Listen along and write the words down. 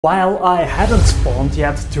While I hadn't spawned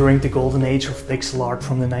yet during the golden age of pixel art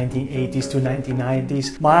from the 1980s to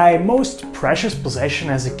 1990s, my most precious possession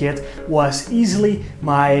as a kid was easily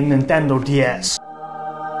my Nintendo DS.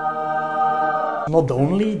 Not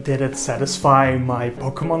only did it satisfy my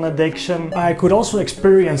Pokemon addiction, I could also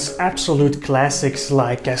experience absolute classics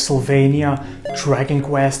like Castlevania, Dragon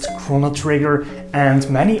Quest, Chrono Trigger, and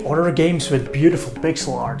many other games with beautiful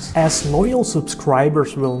pixel art. As loyal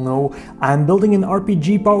subscribers will know, I'm building an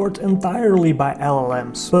RPG powered entirely by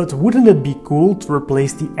LLMs. But wouldn't it be cool to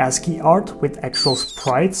replace the ASCII art with actual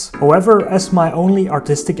sprites? However, as my only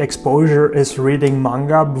artistic exposure is reading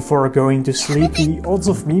manga before going to sleep, the odds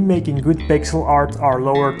of me making good pixel art are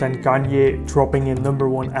lower than Kanye dropping a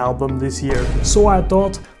 #1 album this year. So I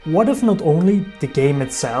thought, what if not only the game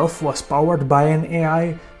itself was powered by an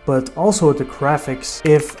AI, but also the graphics?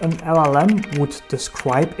 If an LLM would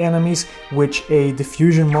describe enemies which a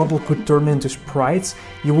diffusion model could turn into sprites,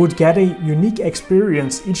 you would get a unique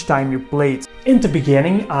experience each time you played. In the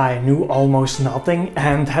beginning, I knew almost nothing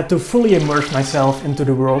and had to fully immerse myself into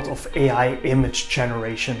the world of AI image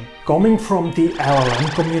generation. Coming from the LLM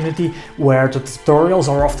community, where the tutorials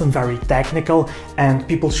are often very technical and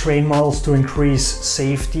people train models to increase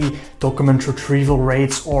safety, document retrieval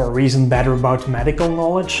rates, or reason better about medical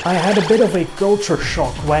knowledge, I had a bit of a culture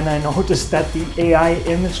shock when I noticed that the AI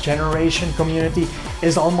image generation community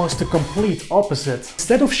is almost the complete opposite.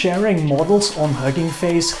 Instead of sharing models on Hugging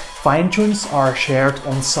Face, fine-tunes are shared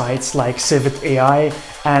on sites like Civet AI,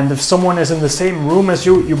 and if someone is in the same room as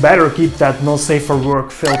you, you better keep that not safe for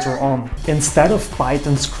work filter on. Instead of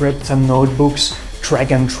Python scripts and notebooks,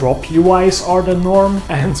 drag and drop UIs are the norm,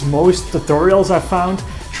 and most tutorials I found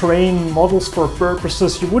train models for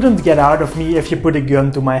purposes you wouldn't get out of me if you put a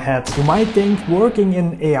gun to my head. You might think working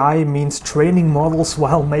in AI means training models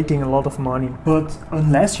while making a lot of money. But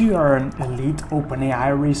unless you are an elite OpenAI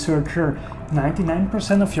researcher,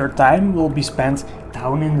 99% of your time will be spent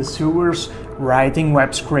down in the sewers, writing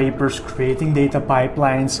web scrapers, creating data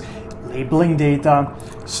pipelines, labeling data.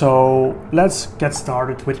 So let's get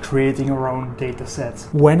started with creating our own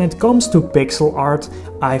dataset. When it comes to pixel art,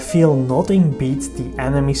 I feel nothing beats the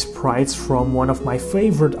enemy sprites from one of my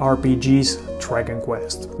favorite RPGs, Dragon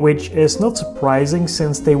Quest. Which is not surprising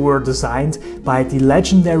since they were designed by the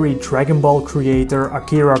legendary Dragon Ball creator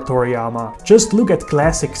Akira Toriyama. Just look at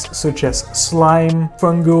classics such as Slime,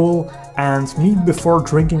 Fungool, and me before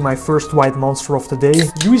drinking my first white monster of the day.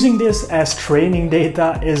 Using this as training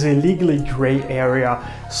data is a legally gray area,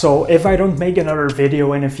 so if I don't make another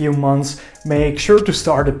video in a few months, make sure to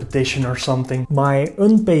start a petition or something. My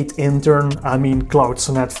unpaid intern, Cloud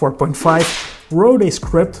Sonnet 4.5, wrote a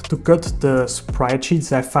script to cut the sprite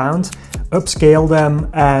sheets I found, upscale them,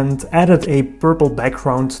 and added a purple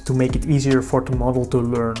background to make it easier for the model to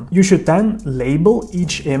learn. You should then label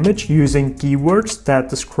each image using keywords that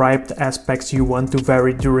describe the aspects you want to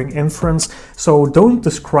vary during inference, so don't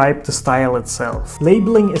describe the style itself.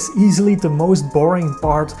 Labeling is easily the most boring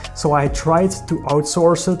part, so I tried to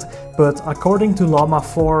outsource it, but according to Llama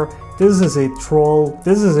 4, this is a troll,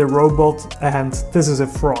 this is a robot, and this is a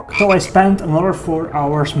frog. So I spent another 4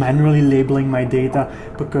 hours manually labeling my data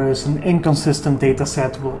because an inconsistent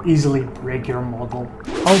dataset will easily break your model.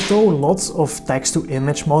 Although lots of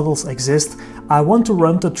text-to-image models exist, I want to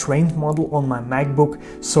run the trained model on my MacBook,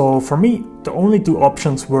 so for me, the only two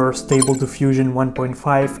options were Stable Diffusion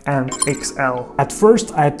 1.5 and XL. At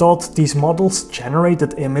first I thought these models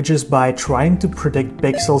generated images by trying to predict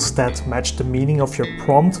pixels that match the meaning of your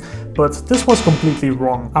prompt, but this was completely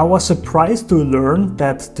wrong. I was surprised to learn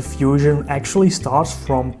that diffusion actually starts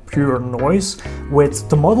from pure noise, with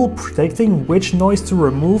the model predicting which noise to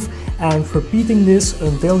remove and repeating this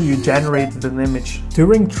until you generated an image.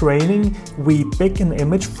 During training, we pick an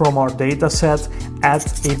image from our dataset, add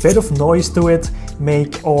a bit of noise to it,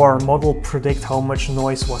 make our model predict how much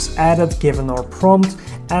noise was added given our prompt,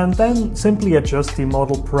 and then simply adjust the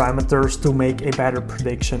model parameters to make a better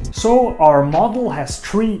prediction. So our model has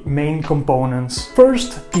 3 main components.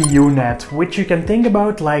 First, the UNet, which you can think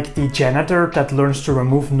about like the janitor that learns to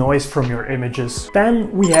remove noise from your images. Then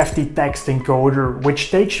we have the text encoder,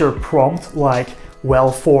 which takes your prompt like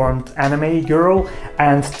well-formed anime girl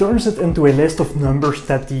and turns it into a list of numbers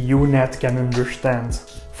that the UNet can understand.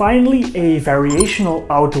 Finally, a variational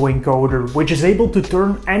autoencoder, which is able to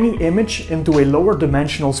turn any image into a lower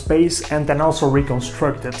dimensional space and then also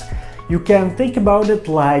reconstruct it. You can think about it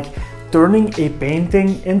like turning a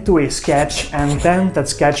painting into a sketch and then that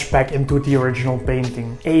sketch back into the original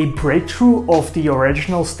painting. A breakthrough of the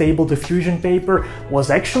original Stable Diffusion paper was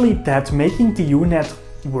actually that making the UNet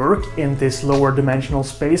work in this lower dimensional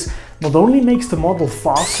space not only makes the model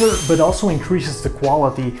faster, but also increases the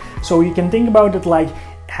quality. So you can think about it like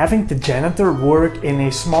having the janitor work in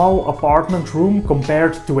a small apartment room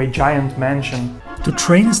compared to a giant mansion. To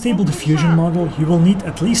train a stable diffusion model, you will need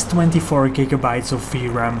at least 24 GB of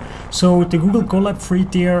VRAM, so the Google Colab free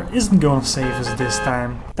tier isn't gonna save us this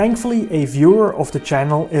time. Thankfully, a viewer of the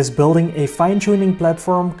channel is building a fine-tuning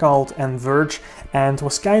platform called Nverge and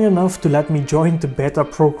was kind enough to let me join the beta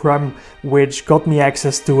program, which got me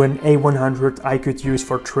access to an A100 I could use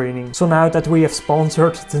for training. So now that we have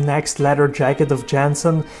sponsored the next leather jacket of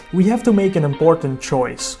Jensen, we have to make an important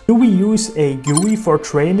choice. Do we use a GUI for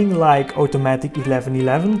training like Automatic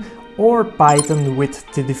 1111 or Python with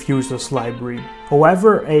the diffusers library?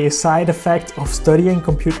 However, a side effect of studying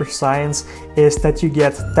computer science is that you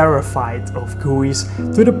get terrified of GUIs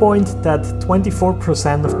to the point that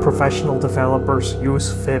 24% of professional developers use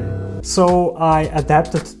Vim. So I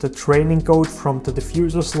adapted the training code from the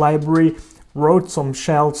diffusers library, wrote some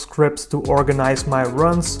shell scripts to organize my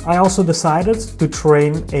runs. I also decided to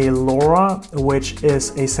train a LoRA, which is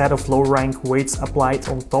a set of low rank weights applied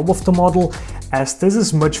on top of the model, as this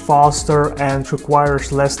is much faster and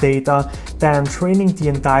requires less data than training the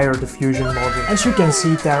entire diffusion model. As you can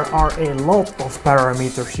see, there are a lot of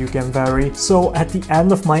parameters you can vary, so at the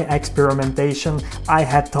end of my experimentation I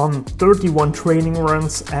had done 31 training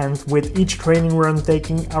runs, and with each training run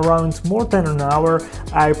taking around more than an hour,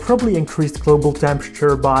 I probably increased global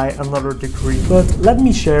temperature by another degree. But let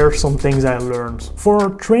me share some things I learned.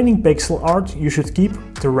 For training pixel art, you should keep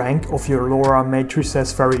the rank of your LoRA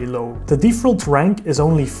matrices very low. The default rank is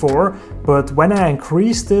only 4, but when I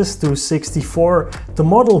increased this to 64, the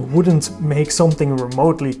model wouldn't make something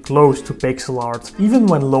remotely close to pixel art. Even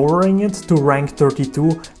when lowering it to rank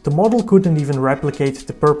 32, the model couldn't even replicate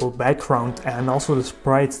the purple background, and also the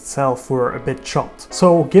sprites itself were a bit chopped.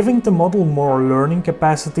 So giving the model more learning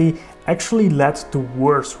capacity actually led to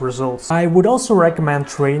worse results. I would also recommend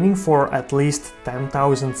training for at least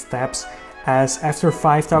 10,000 steps, as after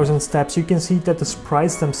 5,000 steps you can see that the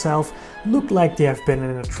sprites themselves look like they have been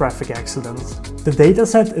in a traffic accident. The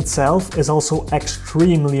dataset itself is also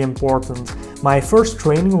extremely important. My first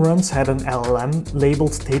training runs had an LLM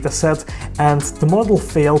labeled dataset, and the model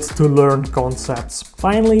failed to learn concepts.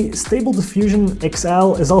 Finally, Stable Diffusion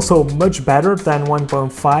XL is also much better than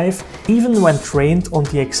 1.5. Even when trained on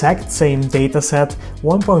the exact same dataset,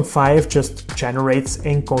 1.5 just generates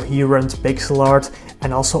incoherent pixel art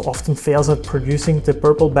and also often fails at producing the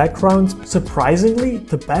purple background. Surprisingly,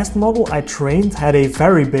 the best model I trained had a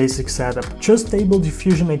very basic setup. Just Stable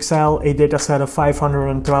Diffusion XL, a dataset of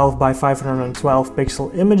 512 by 512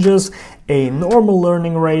 pixel images, a normal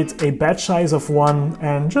learning rate, a batch size of 1,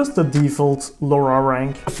 and just the default LoRA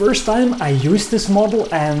rank. The first time I used this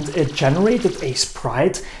model and it generated a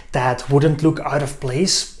sprite that wouldn't look out of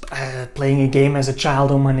place playing a game as a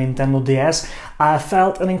child on my Nintendo DS, I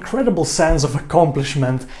felt an incredible sense of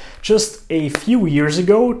accomplishment. Just a few years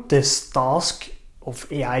ago, this task of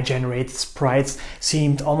AI-generated sprites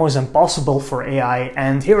seemed almost impossible for AI,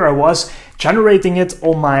 and here I was generating it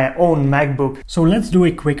on my own MacBook. So let's do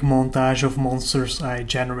a quick montage of monsters I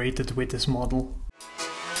generated with this model.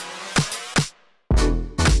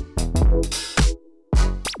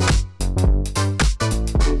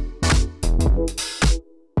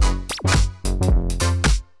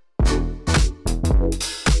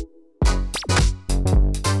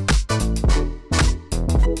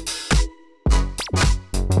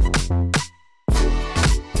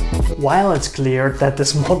 While it's clear that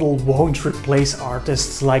this model won't replace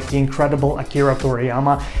artists like the incredible Akira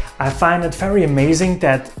Toriyama, I find it very amazing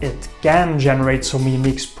that it can generate some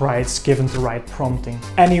unique sprites given the right prompting.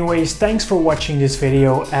 Anyways, thanks for watching this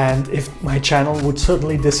video, and if my channel would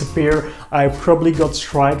suddenly disappear, I probably got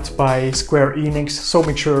striked by Square Enix, so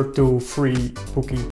make sure to free Pookie.